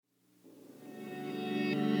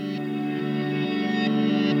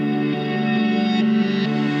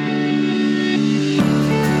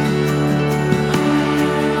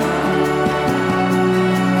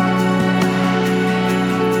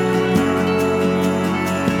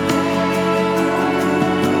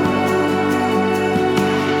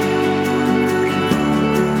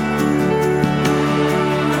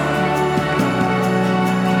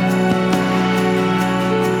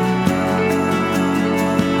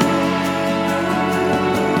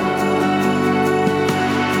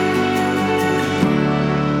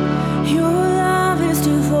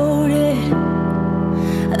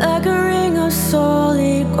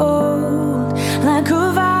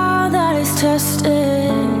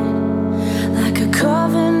trusted like a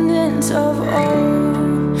covenant of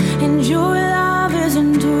old, and your love is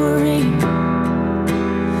enduring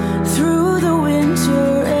through the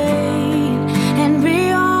winter rain and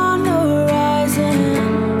beyond the horizon,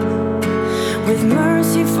 with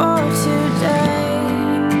mercy for today.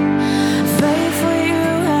 Faithful you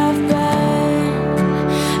have been,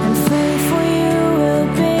 and faithful you will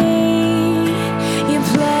be. You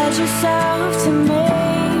pledge yourself to me,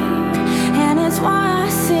 and it's why I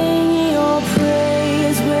sing. Your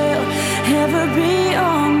praise will ever be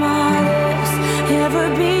on my lips, ever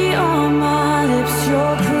be on my lips.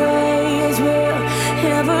 Your praise will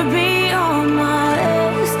ever be on my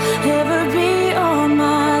lips, ever be on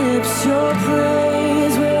my lips. Your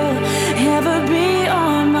praise will ever be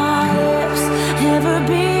on my lips, ever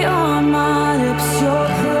be on my lips. Your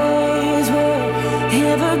praise will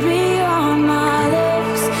ever be on my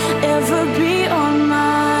lips, ever be on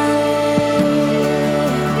my lips.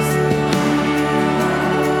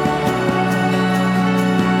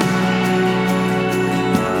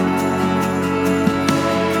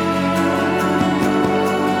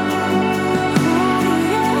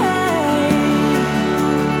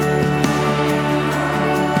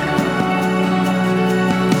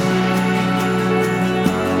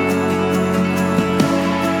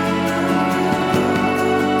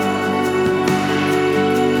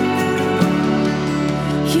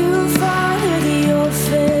 You father the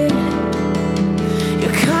orphan,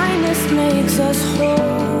 your kindness makes us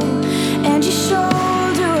whole, and you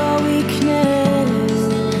shoulder our weakness,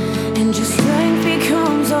 and your strength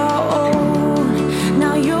becomes our own.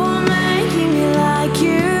 Now you're making me like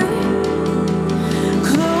you,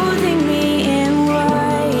 clothing me in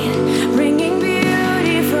white, bringing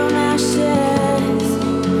beauty from ashes.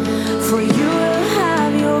 For you will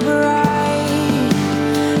have your bride,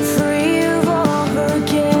 free of all her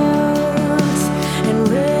guilt, and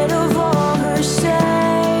rid of all her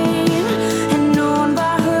shame, and known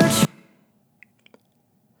by her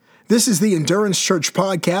This is the Endurance Church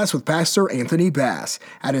podcast with Pastor Anthony Bass.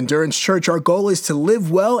 At Endurance Church, our goal is to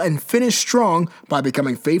live well and finish strong by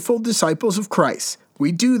becoming faithful disciples of Christ.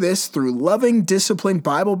 We do this through loving, disciplined,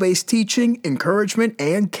 Bible-based teaching, encouragement,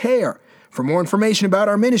 and care. For more information about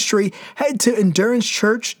our ministry, head to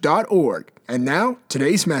endurancechurch.org. And now,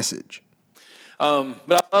 today's message. But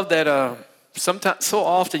I love that sometimes, so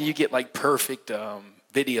often you get like perfect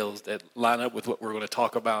videos that line up with what we're going to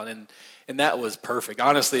talk about. And that was perfect.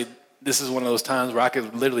 Honestly, this is one of those times where I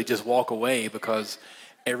could literally just walk away because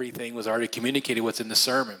everything was already communicated what's in the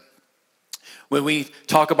sermon. When we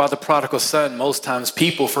talk about the prodigal son, most times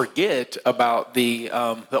people forget about the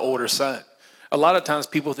older son. A lot of times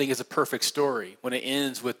people think it's a perfect story when it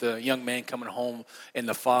ends with the young man coming home and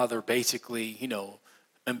the father basically,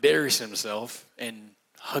 embarrassing himself and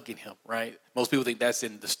hugging him, right? Most people think that's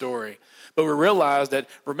in the story. But we realize that,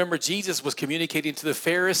 remember, Jesus was communicating to the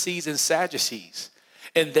Pharisees and Sadducees.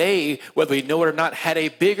 And they, whether we know it or not, had a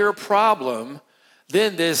bigger problem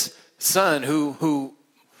than this son who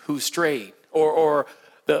strayed, or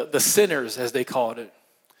the sinners, as they called it.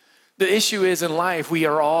 The issue is, in life, we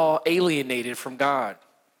are all alienated from God.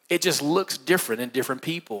 It just looks different in different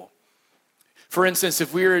people. For instance,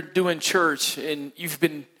 if we're doing church and you've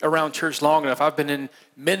been around church long enough, I've been in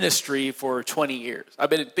ministry for 20 years.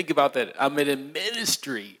 Think about that. I've been in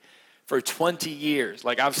ministry for 20 years.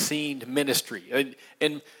 Like, I've seen ministry.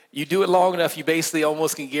 And you do it long enough, you basically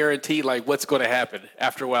almost can guarantee like what's going to happen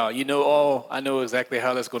after a while. I know exactly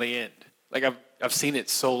how that's going to end. Like, I've seen it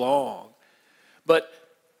so long. But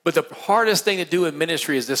the hardest thing to do in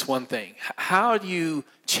ministry is this one thing. How do you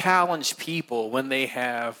challenge people when they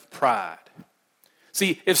have pride?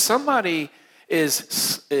 See, if somebody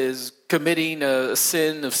is committing a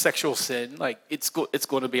sin of sexual sin, like it's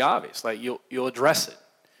going to be obvious. Like you'll address it.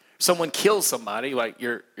 Someone kills somebody, like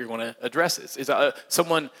you're going to address it.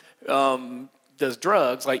 Someone does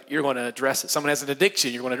drugs, like you're going to address it. Someone has an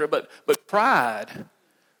addiction, you're going to address it. But pride,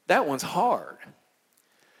 that one's hard.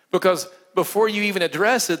 Because before you even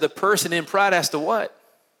address it, the person in pride has to what?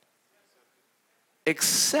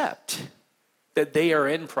 Accept that they are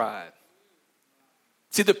in pride.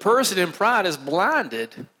 See, the person in pride is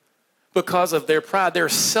blinded because of their pride. They're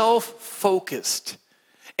self-focused.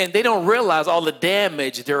 And they don't realize all the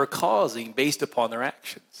damage they're causing based upon their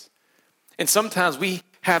actions. And sometimes we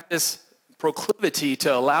have this proclivity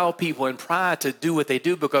to allow people in pride to do what they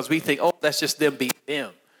do because we think, oh, that's just them being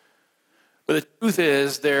them. But the truth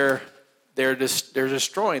is they're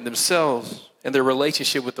destroying themselves and their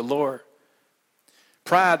relationship with the Lord.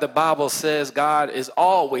 Pride, the Bible says God is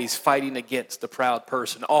always fighting against the proud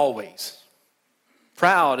person, always.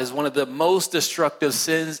 Proud is one of the most destructive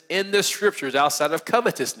sins in the scriptures outside of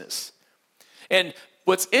covetousness. And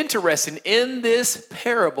what's interesting in this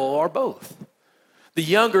parable are both. The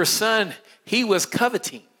younger son, he was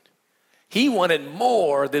coveting. He wanted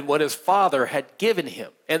more than what his father had given him.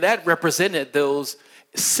 And that represented those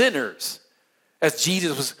sinners as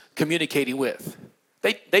Jesus was communicating with.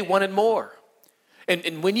 They wanted more.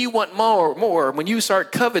 And when you want more, when you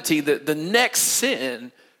start coveting, the next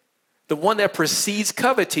sin, the one that precedes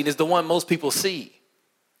coveting, is the one most people see.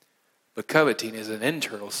 But coveting is an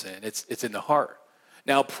internal sin. It's in the heart.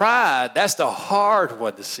 Now, pride, that's the hard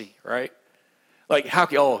one to see, right? Like,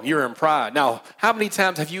 you're in pride. Now, how many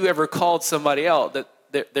times have you ever called somebody out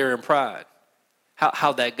that they're in pride?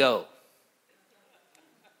 How'd that go?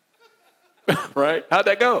 Right? How'd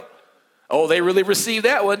that go? Oh, they really received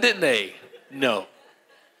that one, didn't they? No,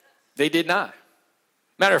 they did not.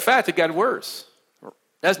 Matter of fact, it got worse.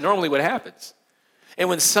 That's normally what happens. And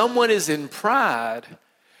when someone is in pride,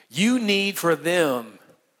 you need for them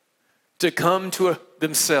to come to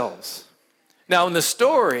themselves. Now, in the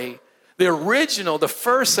story, the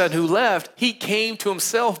first son who left, he came to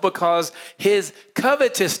himself because his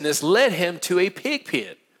covetousness led him to a pig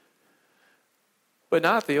pen. But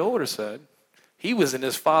not the older son. He was in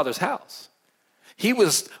his father's house. He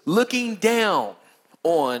was looking down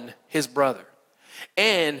on his brother.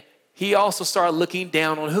 And he also started looking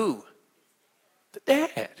down on who? The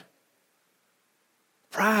dad.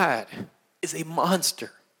 Pride is a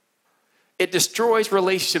monster. It destroys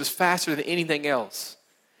relationships faster than anything else.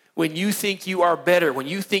 When you think you are better, when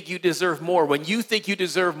you think you deserve more, when you think you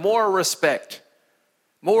deserve more respect,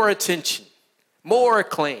 more attention, more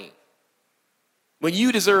acclaim, when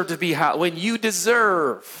you deserve to be high, when you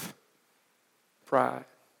deserve pride.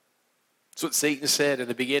 That's what Satan said in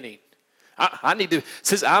the beginning. I need to,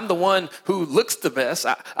 since I'm the one who looks the best,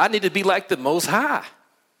 I need to be like the Most High.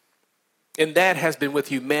 And that has been with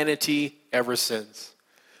humanity ever since.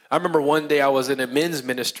 I remember one day I was in a men's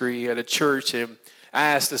ministry at a church, and I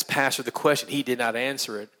asked this pastor the question. He did not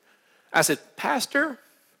answer it. I said, Pastor,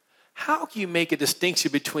 how can you make a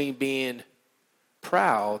distinction between being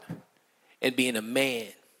proud and being a man?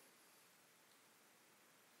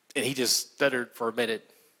 And he just stuttered for a minute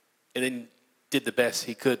and then did the best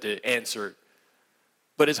he could to answer it.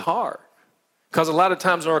 But it's hard because a lot of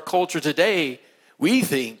times in our culture today, we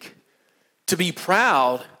think to be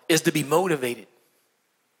proud is to be motivated.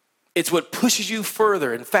 It's what pushes you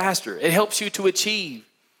further and faster. It helps you to achieve.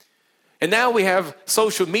 And now we have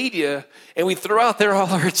social media, and we throw out there all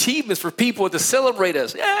our achievements for people to celebrate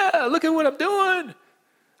us. Yeah, look at what I'm doing.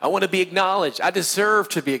 I want to be acknowledged. I deserve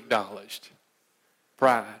to be acknowledged.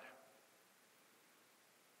 Pride.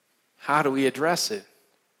 How do we address it?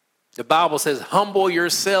 The Bible says, humble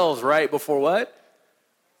yourselves, right? Before what?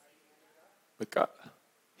 But God,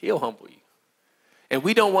 He'll humble you. And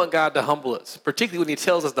we don't want God to humble us, particularly when He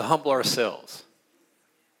tells us to humble ourselves.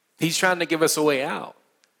 He's trying to give us a way out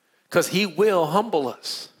because He will humble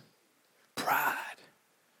us. Pride.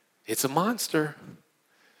 It's a monster.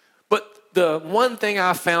 But the one thing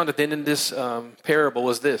I found at the end of this parable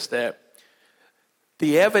was this, that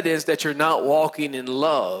the evidence that you're not walking in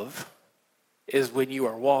love is when you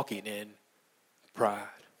are walking in pride.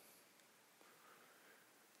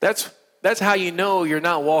 That's how you know you're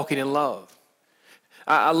not walking in love.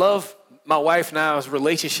 I love my wife and I's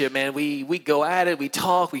relationship, man. We go at it, we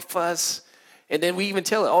talk, we fuss, and then we even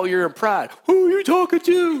tell her, oh, you're in pride. Who are you talking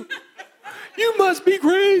to? You must be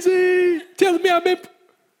crazy. Telling me I'm in...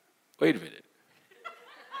 Wait a minute.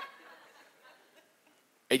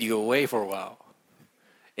 And you go away for a while,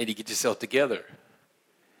 and you get yourself together,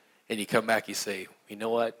 and you come back, you say, you know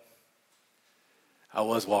what? I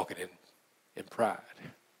was walking in pride.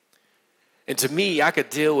 And to me, I could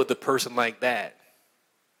deal with a person like that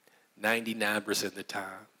 99% of the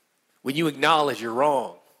time. When you acknowledge you're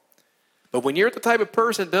wrong. But when you're the type of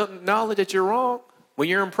person that doesn't acknowledge that you're wrong, when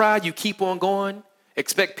you're in pride, you keep on going,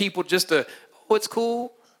 expect people just to, oh, it's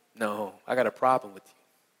cool. No, I got a problem with you.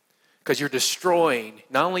 Because you're destroying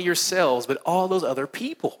not only yourselves, but all those other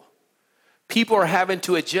people. People are having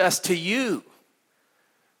to adjust to you.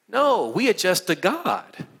 No, we adjust to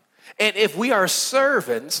God. And if we are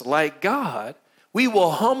servants like God, we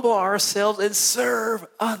will humble ourselves and serve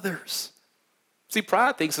others. See,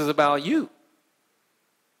 pride thinks it's about you.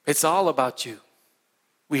 It's all about you.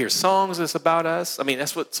 We hear songs that's about us. I mean,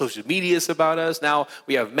 that's what social media is about us. Now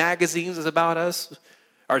we have magazines that's about us.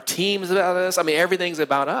 Our team is about us. I mean, everything's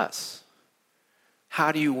about us.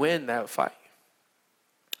 How do you win that fight?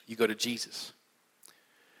 You go to Jesus.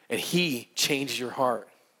 And He changes your heart.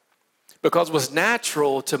 Because what's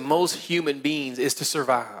natural to most human beings is to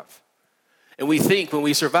survive. And we think when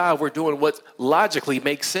we survive, we're doing what logically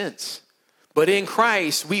makes sense. But in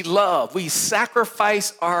Christ, we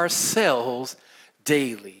sacrifice ourselves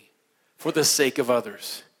daily for the sake of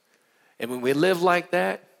others. And when we live like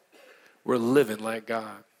that, we're living like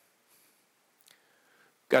God.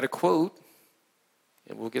 Got a quote,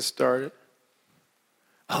 and we'll get started.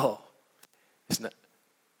 Oh, it's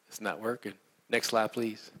not working. Next slide,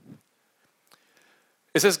 please.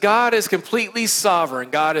 It says, God is completely sovereign.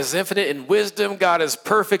 God is infinite in wisdom. God is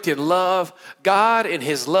perfect in love. God in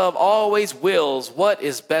his love always wills what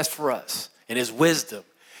is best for us. In his wisdom,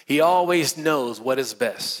 he always knows what is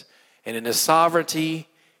best. And in his sovereignty,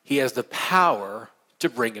 he has the power to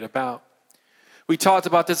bring it about. We talked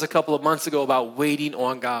about this a couple of months ago about waiting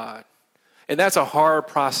on God. And that's a hard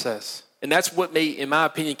process. And that's what made, in my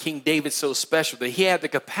opinion, King David so special, that he had the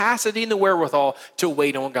capacity and the wherewithal to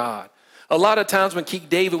wait on God. A lot of times when King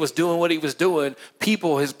David was doing what he was doing,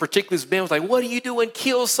 people, his particular men was like, what are you doing?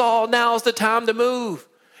 Kill Saul. Now's the time to move.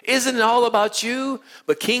 Isn't it all about you?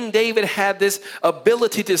 But King David had this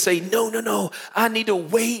ability to say, no. I need to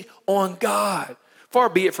wait on God. Far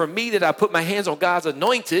be it from me that I put my hands on God's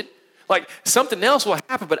anointed. Like something else will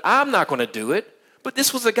happen, but I'm not going to do it. But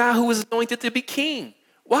this was a guy who was anointed to be king.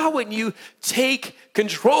 Why wouldn't you take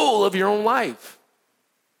control of your own life?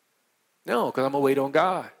 No, because I'm going to wait on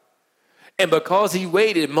God. And because he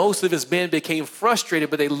waited, most of his men became frustrated,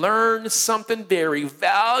 but they learned something very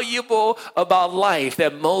valuable about life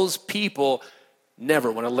that most people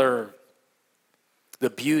never want to learn. The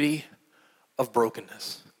beauty of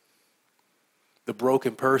brokenness. The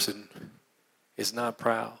broken person is not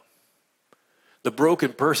proud. The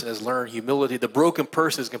broken person has learned humility. The broken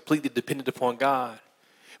person is completely dependent upon God.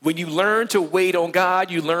 When you learn to wait on God,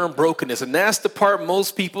 you learn brokenness. And that's the part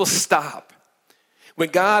most people stop. When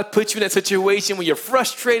God puts you in that situation, when you're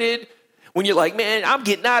frustrated, when you're like, man, I'm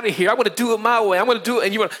getting out of here. I want to do it my way. I'm going to do it.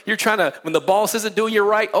 And you're trying to, when the boss isn't doing you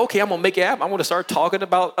right, okay, I'm going to make it happen. I'm going to start talking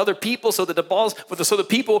about other people so that the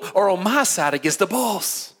people are on my side against the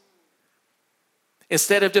boss.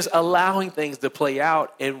 Instead of just allowing things to play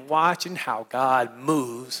out and watching how God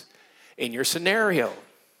moves in your scenario.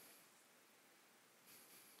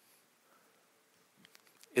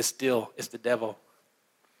 It's the devil.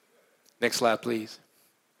 Next slide, please.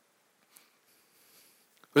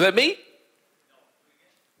 Was that me?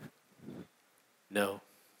 No.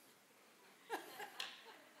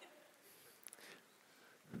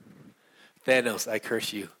 Thanos, I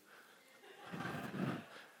curse you.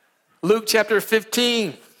 Luke chapter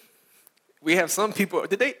 15. We have some people.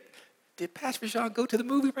 Did Pastor Sean go to the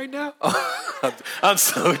movie right now? Oh, I'm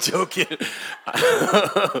so joking.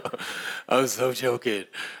 I'm so joking.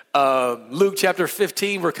 Luke chapter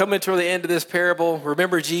 15, we're coming toward the end of this parable.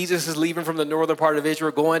 Remember, Jesus is leaving from the northern part of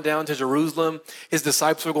Israel, going down to Jerusalem. His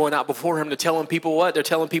disciples are going out before him to tell people what? They're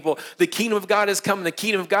telling people, the kingdom of God is coming, the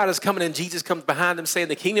kingdom of God is coming, and Jesus comes behind them saying,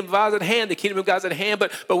 the kingdom of God is at hand, the kingdom of God is at hand,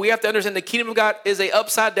 but we have to understand the kingdom of God is a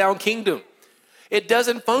upside down kingdom. It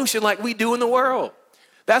doesn't function like we do in the world.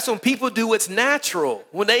 That's when people do what's natural,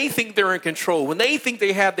 when they think they're in control, when they think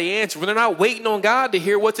they have the answer, when they're not waiting on God to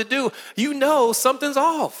hear what to do. You know something's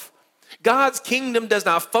off. God's kingdom does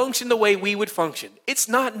not function the way we would function. It's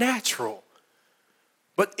not natural,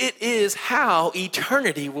 but it is how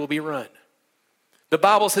eternity will be run. The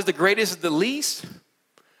Bible says the greatest is the least.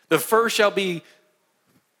 The first shall be,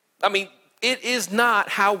 it is not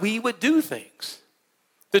how we would do things.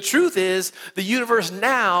 The truth is the universe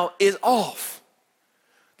now is off.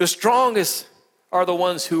 The strongest are the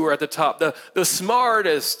ones who are at the top. The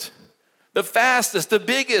smartest, the fastest, the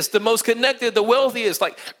biggest, the most connected, the wealthiest.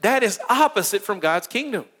 Like that is opposite from God's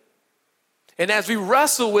kingdom. And as we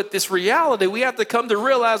wrestle with this reality, we have to come to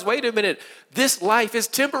realize, wait a minute, this life is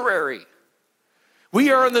temporary. We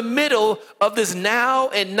are in the middle of this now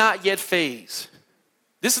and not yet phase.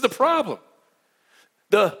 This is the problem.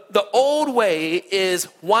 The old way is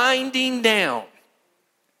winding down.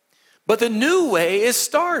 But the new way is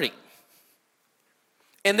starting.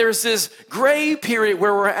 And there's this gray period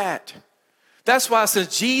where we're at. That's why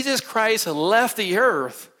since Jesus Christ left the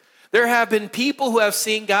earth, there have been people who have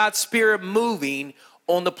seen God's Spirit moving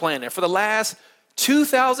on the planet for the last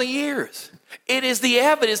 2,000 years. It is the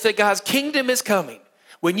evidence that God's kingdom is coming.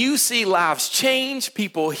 When you see lives change,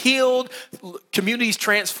 people healed, communities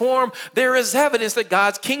transformed, there is evidence that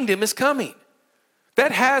God's kingdom is coming.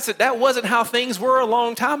 That wasn't how things were a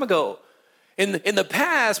long time ago. In the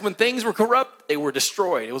past, when things were corrupt, they were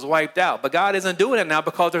destroyed. It was wiped out. But God isn't doing it now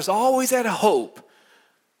because there's always that hope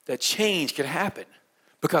that change can happen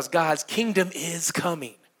because God's kingdom is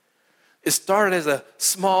coming. It started as a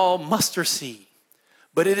small mustard seed,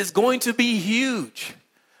 but it is going to be huge.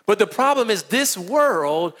 But the problem is this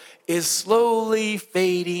world is slowly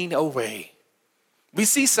fading away. We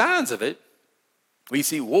see signs of it. We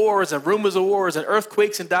see wars and rumors of wars and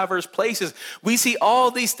earthquakes in diverse places. We see all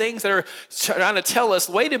these things that are trying to tell us,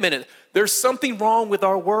 wait a minute, there's something wrong with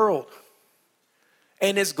our world.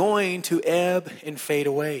 And it's going to ebb and fade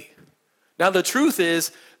away. Now, the truth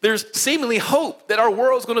is, there's seemingly hope that our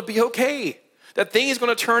world's going to be okay, that things are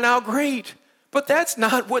going to turn out great. But that's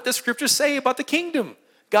not what the scriptures say about the kingdom.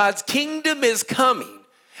 God's kingdom is coming,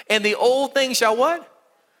 and the old things shall what?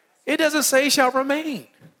 It doesn't say shall remain.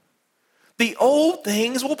 The old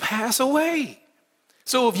things will pass away.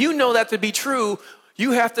 So if you know that to be true,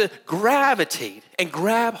 you have to gravitate and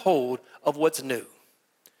grab hold of what's new.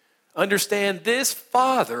 Understand this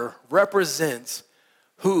Father represents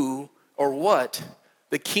who or what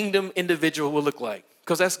the kingdom individual will look like,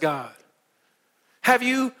 because that's God. Have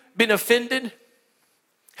you been offended?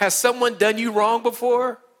 Has someone done you wrong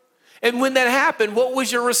before? And when that happened, what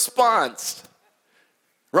was your response?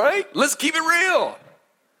 Right? Let's keep it real.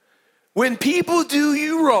 When people do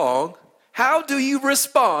you wrong, how do you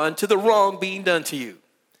respond to the wrong being done to you?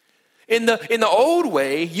 In the old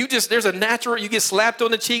way, there's a natural, you get slapped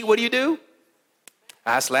on the cheek, what do?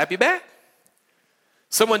 I slap you back.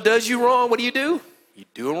 Someone does you wrong, what do? You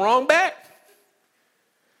do them wrong back.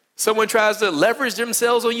 Someone tries to leverage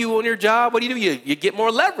themselves on you on your job, what do? You get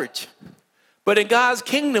more leverage. But in God's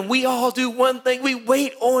kingdom, we all do one thing. We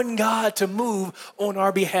wait on God to move on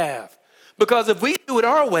our behalf. Because if we do it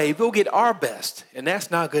our way, we'll get our best, and that's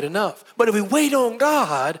not good enough. But if we wait on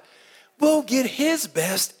God, we'll get his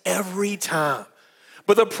best every time.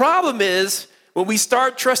 But the problem is when we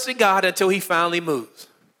start trusting God until he finally moves.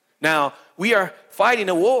 Now, we are fighting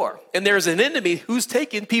a war, and there's an enemy who's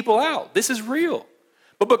taking people out. This is real.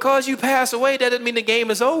 But because you pass away, that doesn't mean the game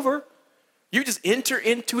is over. You just enter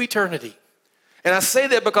into eternity. And I say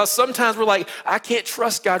that because sometimes we're like, I can't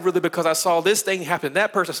trust God really because I saw this thing happen.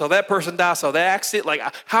 That person saw that person die, saw that accident. Like,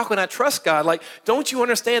 how can I trust God? Like, don't you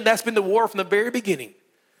understand that's been the war from the very beginning?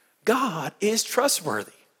 God is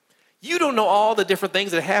trustworthy. You don't know all the different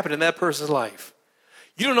things that happened in that person's life.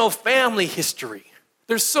 You don't know family history.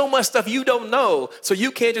 There's so much stuff you don't know. So you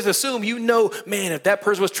can't just assume you know, man, if that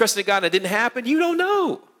person was trusting God and it didn't happen, you don't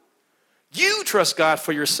know. You trust God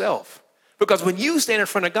for yourself. Because when you stand in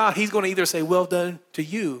front of God, he's going to either say, well done to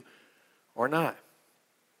you or not.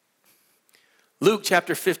 Luke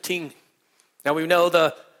chapter 15. Now we know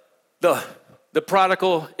the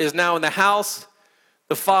prodigal is now in the house.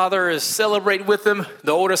 The father is celebrating with him.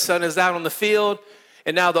 The older son is out on the field.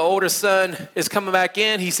 And now the older son is coming back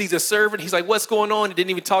in. He sees a servant. He's like, what's going on? He didn't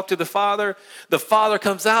even talk to the father. The father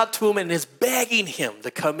comes out to him and is begging him to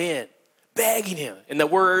come in. Begging him. And the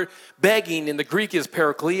word begging in the Greek is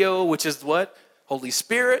parakleo, which is what? Holy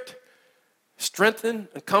Spirit, strengthen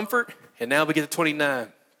and comfort. And now we get to 29.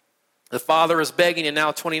 The father is begging, and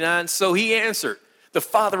now 29. So he answered. The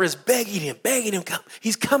father is begging him. Come.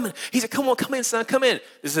 He's coming. He said, come on, come in, son, come in.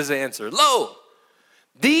 This is his answer. Lo,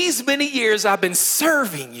 these many years I've been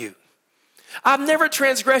serving you. I've never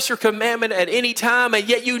transgressed your commandment at any time, and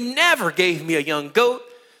yet you never gave me a young goat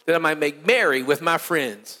that I might make merry with my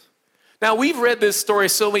friends. Now, we've read this story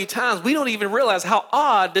so many times, we don't even realize how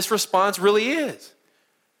odd this response really is.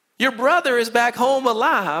 Your brother is back home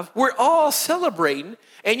alive. We're all celebrating.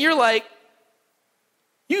 And you're like,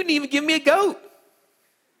 you didn't even give me a goat.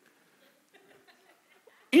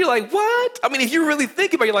 You're like, what? I mean, if you really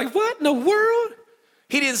think about it, you're like, what in the world?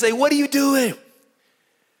 He didn't say, what are you doing?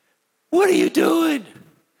 What are you doing?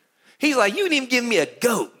 He's like, you didn't even give me a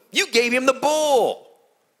goat. You gave him the bull.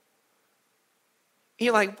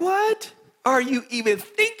 You're like, what are you even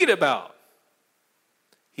thinking about?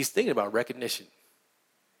 He's thinking about recognition.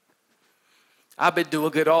 I've been doing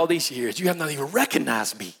good all these years. You have not even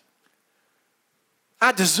recognized me.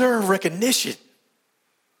 I deserve recognition.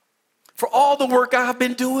 For all the work I've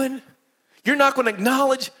been doing, you're not going to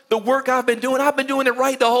acknowledge the work I've been doing. I've been doing it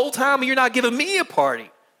right the whole time, and you're not giving me a party.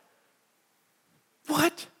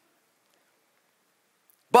 What?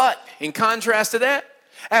 But in contrast to that,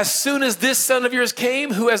 as soon as this son of yours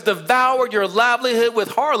came, who has devoured your livelihood with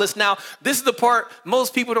harlots. Now, this is the part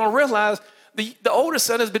most people don't realize. The older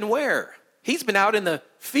son has been where? He's been out in the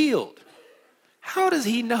field. How does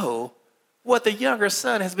he know what the younger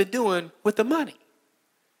son has been doing with the money?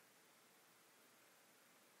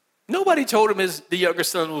 Nobody told him the younger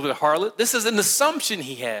son was a harlot. This is an assumption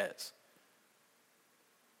he has.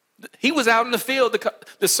 He was out in the field.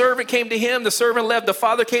 The servant came to him. The servant left. The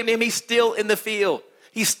father came to him. He's still in the field.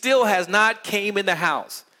 He still has not came in the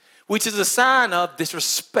house, which is a sign of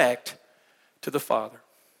disrespect to the father.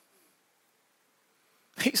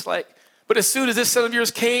 He's like, But as soon as this son of yours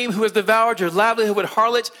came, who has devoured your livelihood with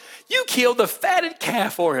harlots, you killed the fatted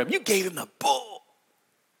calf for him. You gave him the bull.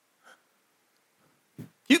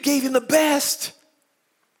 You gave him the best.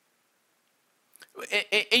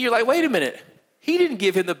 And you're like, wait a minute. He didn't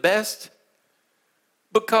give him the best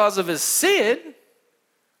because of his sin.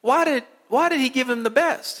 Why did he give him the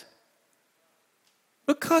best?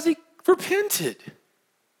 Because he repented.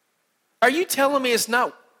 Are you telling me it's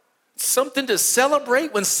not something to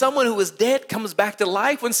celebrate when someone who is dead comes back to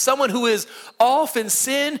life? When someone who is off in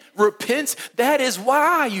sin repents? That is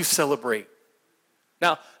why you celebrate.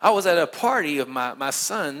 Now, I was at a party of my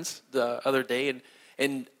sons the other day,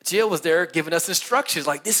 and Jill was there giving us instructions,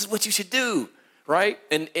 like, this is what you should do, right?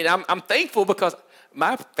 And I'm thankful because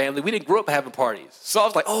my family, we didn't grow up having parties. So I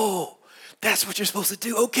was like, oh, that's what you're supposed to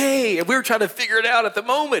do. Okay. And we were trying to figure it out at the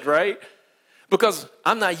moment, right? Because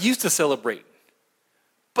I'm not used to celebrating.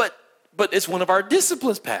 But it's one of our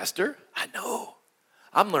disciplines, Pastor. I know.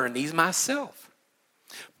 I'm learning these myself.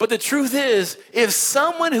 But the truth is, if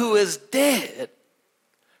someone who is dead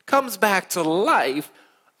comes back to life,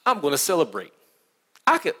 I'm going to celebrate.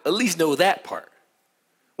 I could at least know that part.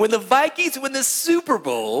 When the Vikings win the Super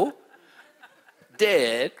Bowl,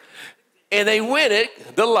 dead, and they win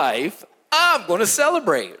it, the life, I'm going to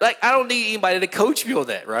celebrate. Like, I don't need anybody to coach me on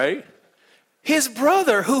that, right? His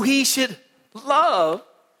brother, who he should love,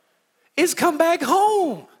 is come back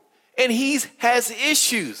home, and he has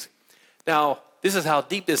issues. Now, this is how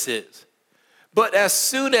deep this is. But as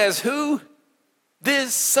soon as who?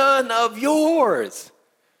 This son of yours.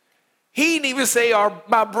 He didn't even say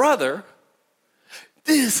my brother.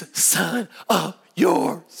 This son of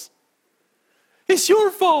yours. It's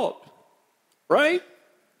your fault, right?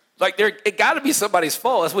 Like, it got to be somebody's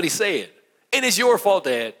fault. That's what he's saying. And it's your fault,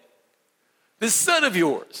 Dad. This son of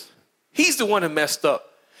yours, he's the one who messed up.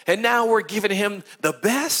 And now we're giving him the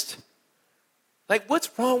best? Like, what's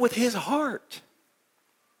wrong with his heart?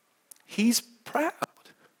 He's proud.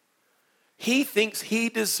 He thinks he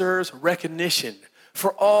deserves recognition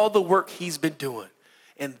for all the work he's been doing.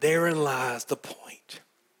 And therein lies the point.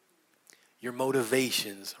 Your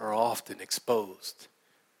motivations are often exposed.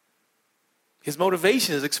 His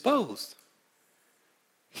motivation is exposed.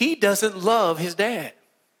 He doesn't love his dad.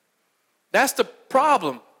 That's the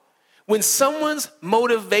problem. When someone's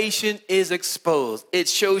motivation is exposed, it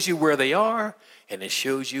shows you where they are and it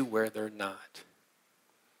shows you where they're not.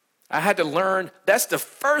 I had to learn, that's the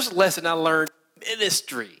first lesson I learned in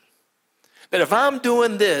ministry. That if I'm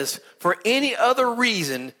doing this for any other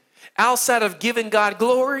reason outside of giving God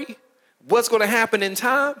glory, what's going to happen in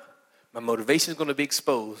time? My motivation is going to be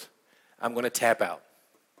exposed. I'm going to tap out.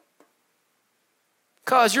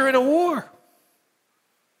 Because you're in a war.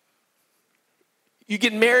 You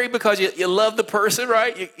get married because you love the person,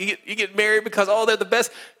 right? You get married because, oh, they're the best.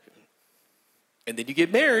 And then you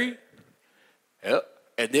get married. Yep.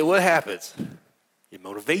 And then what happens? Your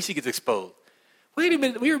motivation gets exposed. Wait a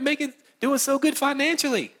minute, we were doing so good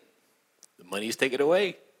financially. The money's taken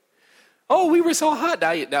away. Oh, we were so hot.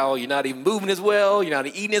 Now you're not even moving as well. You're not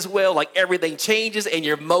eating as well. Like, everything changes and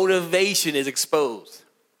your motivation is exposed.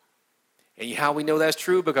 And how we know that's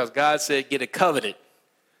true? Because God said, get a covenant.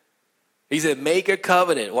 He said, make a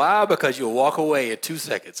covenant. Why? Because you'll walk away in 2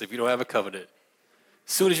 seconds if you don't have a covenant.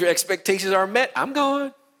 As soon as your expectations are met, I'm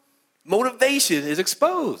gone. Motivation is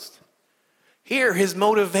exposed. Here, his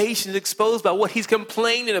motivation is exposed by what he's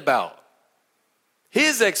complaining about.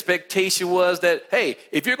 His expectation was that, hey,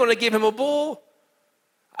 if you're going to give him a bull,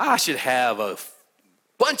 I should have a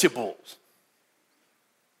bunch of bulls.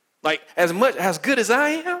 Like, as good as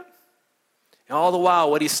I am. And all the while,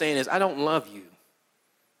 what he's saying is, I don't love you,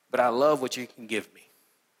 but I love what you can give me.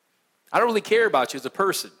 I don't really care about you as a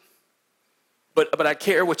person, but I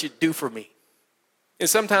care what you do for me. And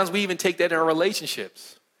sometimes we even take that in our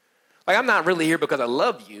relationships. Like, I'm not really here because I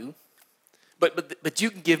love you, but you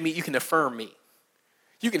can give me, you can affirm me.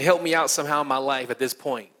 You can help me out somehow in my life at this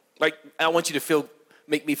point. Like, I want you to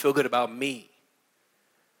make me feel good about me.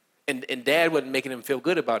 And Dad wasn't making him feel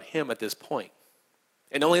good about him at this point.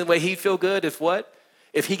 And the only way he'd feel good is what?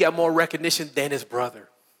 If he got more recognition than his brother.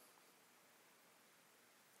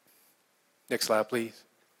 Next slide, please.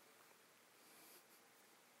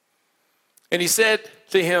 And he said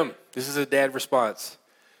to him, this is a dad response,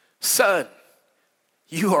 son,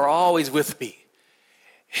 you are always with me,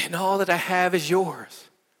 and all that I have is yours.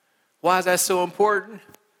 Why is that so important?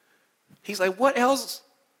 He's like, what else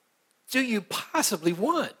do you possibly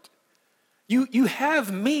want? You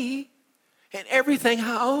have me and everything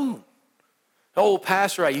I own. An old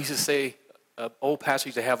pastor used to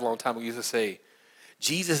have a long time ago, used to say,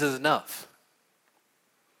 Jesus is enough.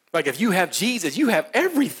 Like, if you have Jesus, you have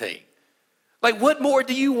everything. Like, what more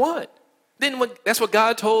do you want? That's what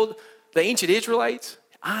God told the ancient Israelites.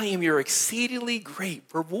 I am your exceedingly great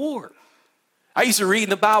reward. I used to read in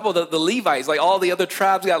the Bible the Levites, like all the other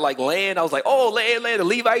tribes got like land. I was like, oh, land. The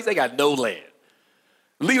Levites, they got no land.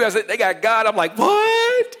 The Levites, they got God. I'm like,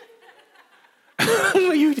 what?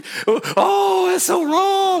 Oh, that's so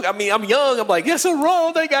wrong. I mean, I'm young. I'm like, that's so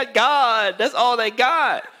wrong. They got God. That's all they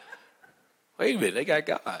got. Wait a minute, they got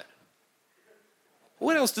God.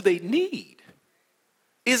 What else do they need?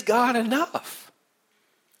 Is God enough?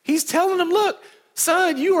 He's telling them, look,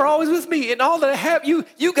 son, you are always with me. And all that I have,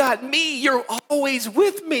 you got me. You're always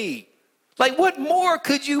with me. Like, what more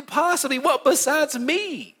could you possibly want besides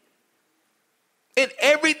me? And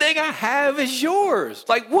everything I have is yours.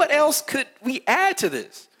 Like, what else could we add to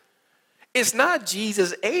this? It's not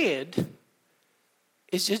Jesus and,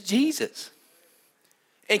 it's just Jesus.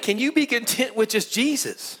 And can you be content with just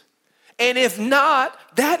Jesus? And if not,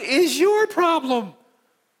 that is your problem.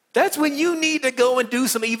 That's when you need to go and do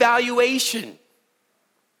some evaluation.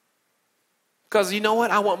 Because you know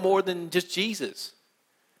what? I want more than just Jesus.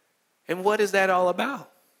 And what is that all about?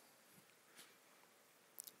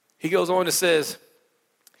 He goes on and says,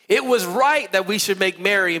 it was right that we should make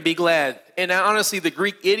merry and be glad. And honestly, the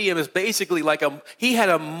Greek idiom is basically like he had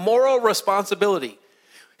a moral responsibility.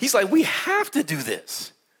 He's like, we have to do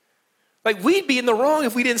this. Like, we'd be in the wrong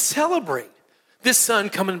if we didn't celebrate this son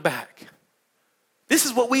coming back. This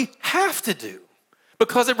is what we have to do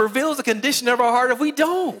because it reveals the condition of our heart if we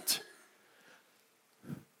don't.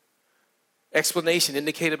 Explanation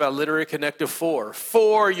indicated by literary connective for.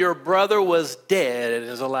 For your brother was dead and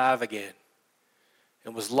is alive again,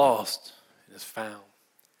 and was lost and is found.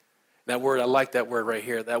 That word, I like that word right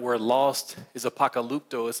here. That word lost is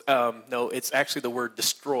apocalypto. It's actually the word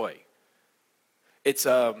destroy. It's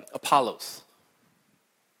Apollos,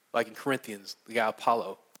 like in Corinthians, the guy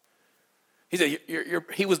Apollo. He said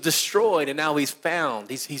he was destroyed and now he's found.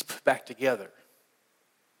 He's put back together.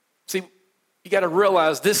 See, you got to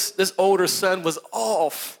realize this older son was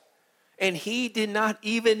off and he did not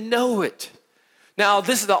even know it. Now,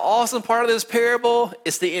 this is the awesome part of this parable.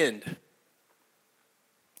 It's the end.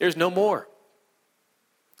 There's no more.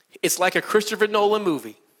 It's like a Christopher Nolan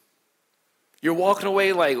movie. You're walking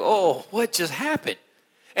away like, oh, what just happened?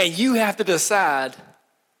 And you have to decide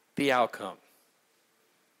the outcome.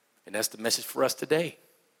 And that's the message for us today.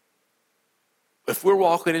 If we're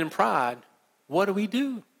walking in pride, what do we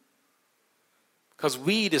do? Because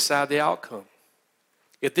we decide the outcome.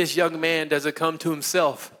 If this young man doesn't come to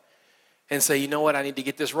himself and say, you know what, I need to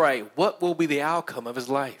get this right, what will be the outcome of his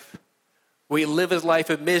life? Will he live his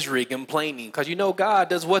life in misery, complaining? Because you know God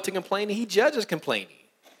does what to complaining? He judges complaining.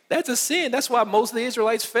 That's a sin. That's why most of the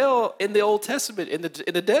Israelites fell in the Old Testament, in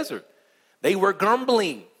the desert. They were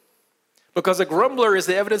grumbling. Because a grumbler is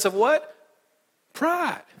the evidence of what?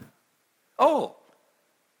 Pride. Oh,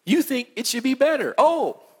 you think it should be better.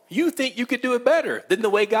 Oh, you think you could do it better than the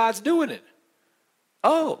way God's doing it.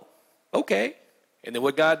 Oh, okay. And then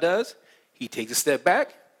what God does, he takes a step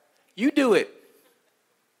back. You do it.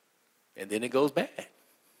 And then it goes bad.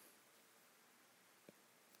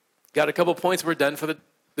 Got a couple points. We're done for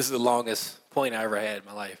this is the longest point I ever had in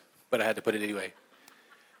my life, but I had to put it anyway.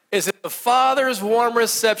 Is that the father's warm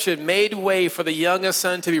reception made way for the youngest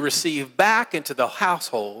son to be received back into the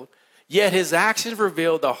household, yet his actions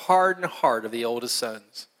revealed the hardened heart of the oldest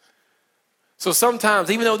sons. So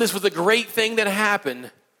sometimes, even though this was a great thing that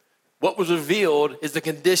happened, what was revealed is the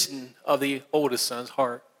condition of the oldest son's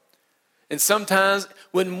heart. And sometimes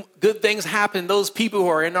when good things happen, those people who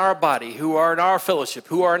are in our body, who are in our fellowship,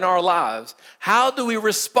 who are in our lives, how do we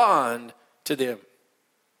respond to them?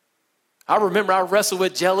 I remember I wrestled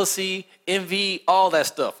with jealousy, envy, all that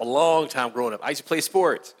stuff a long time growing up. I used to play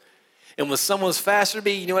sports. And when someone was faster than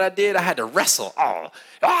me, you know what I did? I had to wrestle.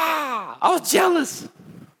 I was jealous.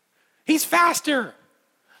 He's faster.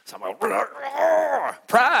 So I'm like,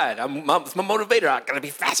 pride. It's my motivator. I got to be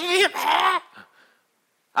faster than him.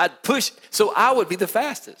 I'd push, so I would be the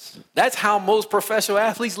fastest. That's how most professional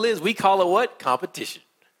athletes live. We call it what? Competition.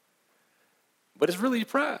 But it's really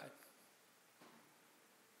pride.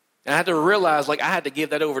 And I had to realize, I had to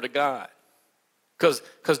give that over to God.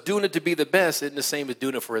 Because doing it to be the best isn't the same as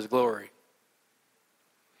doing it for his glory.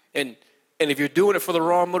 And if you're doing it for the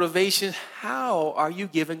wrong motivation, how are you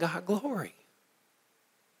giving God glory?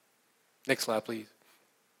 Next slide, please.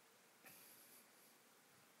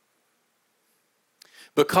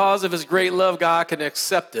 Because of his great love, God can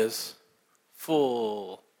accept us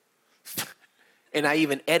full. And I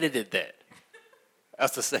even edited that.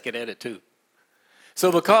 That's the second edit too.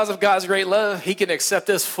 So because of God's great love, he can accept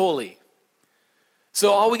us fully.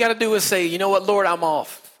 So all we got to do is say, you know what, Lord, I'm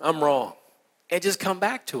off. I'm wrong. and just come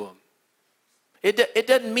back to him. It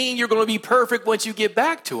doesn't mean you're going to be perfect once you get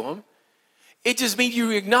back to him. It just means you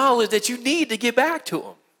acknowledge that you need to get back to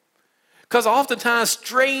him. Because oftentimes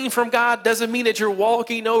straying from God doesn't mean that you're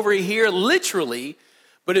walking over here literally,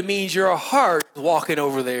 but it means your heart is walking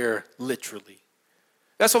over there literally.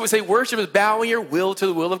 That's why we say worship is bowing your will to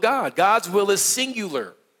the will of God. God's will is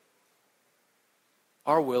singular.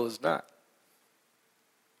 Our will is not.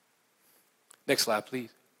 Next slide, please.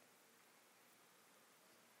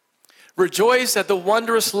 Rejoice at the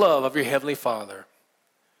wondrous love of your Heavenly Father.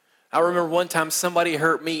 I remember one time somebody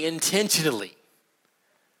hurt me intentionally,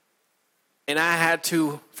 and I had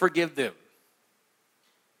to forgive them.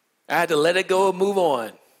 I had to let it go and move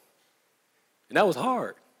on. And that was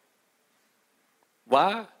hard.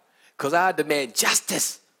 Why? Because I demand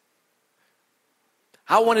justice.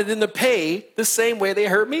 I wanted them to pay the same way they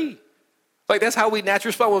hurt me. Like, that's how we naturally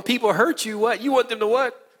respond. When people hurt you, what? You want them to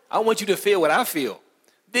what? I want you to feel what I feel.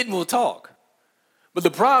 Then we'll talk. But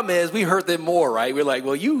the problem is we hurt them more, right? We're like,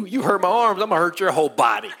 well, you hurt my arms, I'm going to hurt your whole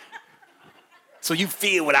body. So you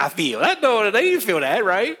feel what I feel. I know they didn't feel that,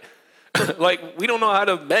 right? Like, we don't know how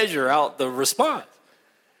to measure out the response.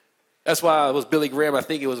 That's why it was Billy Graham. I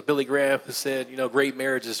think it was Billy Graham who said, great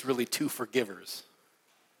marriage is really two forgivers.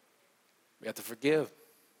 We have to forgive.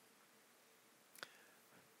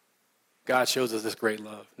 God shows us this great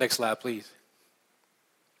love. Next slide, please.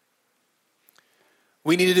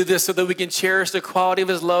 We need to do this so that we can cherish the quality of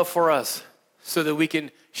his love for us, so that we can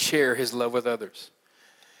share his love with others.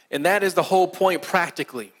 And that is the whole point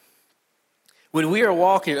practically. When we are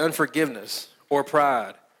walking in unforgiveness or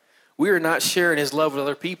pride, we are not sharing his love with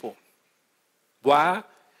other people. Why?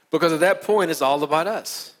 Because at that point, it's all about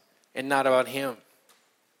us and not about him.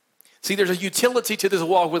 See, there's a utility to this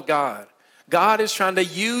walk with God. God is trying to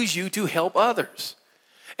use you to help others.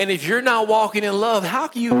 And if you're not walking in love, how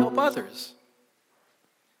can you help others?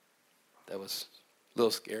 That was a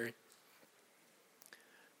little scary.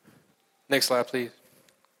 Next slide, please.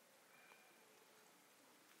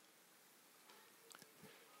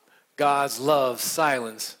 God's love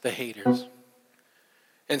silences the haters.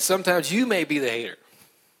 And sometimes you may be the hater.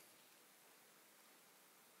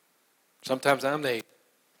 Sometimes I'm the hater.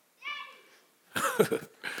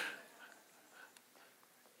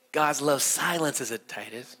 God's love silences it,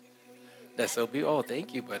 Titus. That's so beautiful. Oh,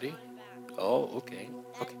 thank you, buddy. Oh, okay.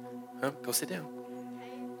 Okay. Go sit down.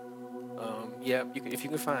 Yeah, if you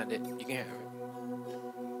can find it, you can have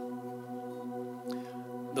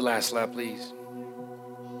it. The last slide, please.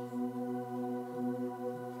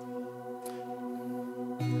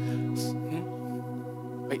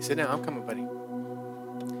 Wait, sit down. I'm coming, buddy.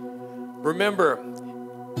 Remember,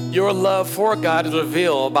 your love for God is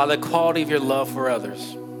revealed by the quality of your love for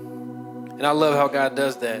others. And I love how God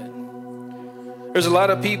does that. There's a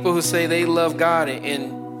lot of people who say they love God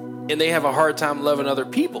and they have a hard time loving other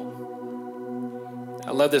people.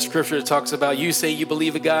 I love this scripture that talks about you say you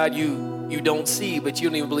believe a God you don't see, but you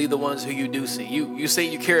don't even believe the ones who you do see. You say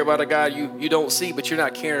you care about a God you don't see, but you're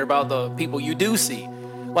not caring about the people you do see.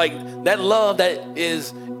 Like, that love that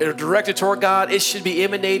is directed toward God, it should be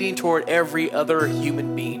emanating toward every other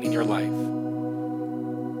human being in your life.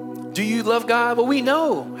 Do you love God? Well, we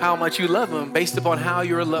know how much you love him based upon how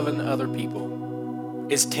you're loving other people.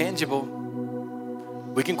 It's tangible.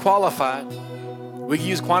 We can qualify it. We can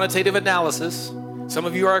use quantitative analysis. Some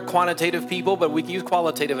of you are quantitative people, but we can use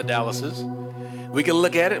qualitative analysis. We can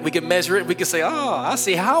look at it. We can measure it. We can say, oh, I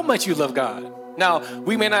see how much you love God. Now,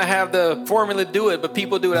 we may not have the formula to do it, but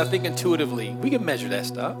people do it, I think, intuitively. We can measure that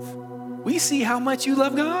stuff. We see how much you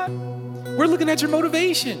love God. We're looking at your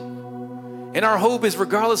motivation. And our hope is,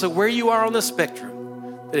 regardless of where you are on the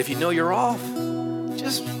spectrum, that if you know you're off,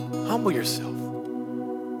 just humble yourself.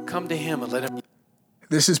 Come to him and let him.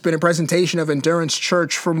 This has been a presentation of Endurance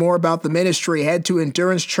Church. For more about the ministry, head to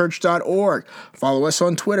endurancechurch.org. Follow us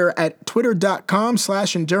on Twitter at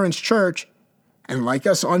twitter.com/endurancechurch. And like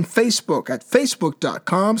us on Facebook at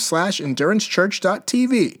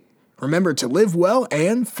facebook.com/endurancechurch.tv. Remember to live well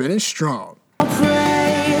and finish strong.